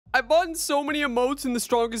I bought so many emotes in the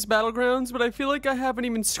strongest battlegrounds, but I feel like I haven't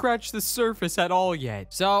even scratched the surface at all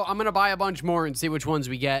yet. So I'm gonna buy a bunch more and see which ones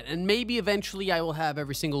we get, and maybe eventually I will have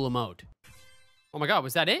every single emote. Oh my god,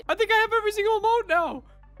 was that it? I think I have every single emote now.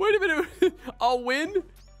 Wait a minute. I'll win?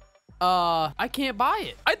 I can't buy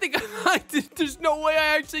it. I think there's no way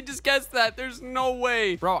I actually just guessed that. There's no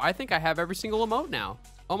way. Bro, I think I have every single emote now.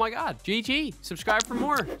 Oh my god. GG. Subscribe for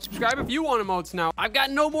more. Subscribe if you want emotes now. I've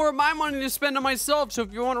got no more of my money to spend on myself, so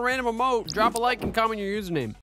if you want a random emote, drop a like and comment your username.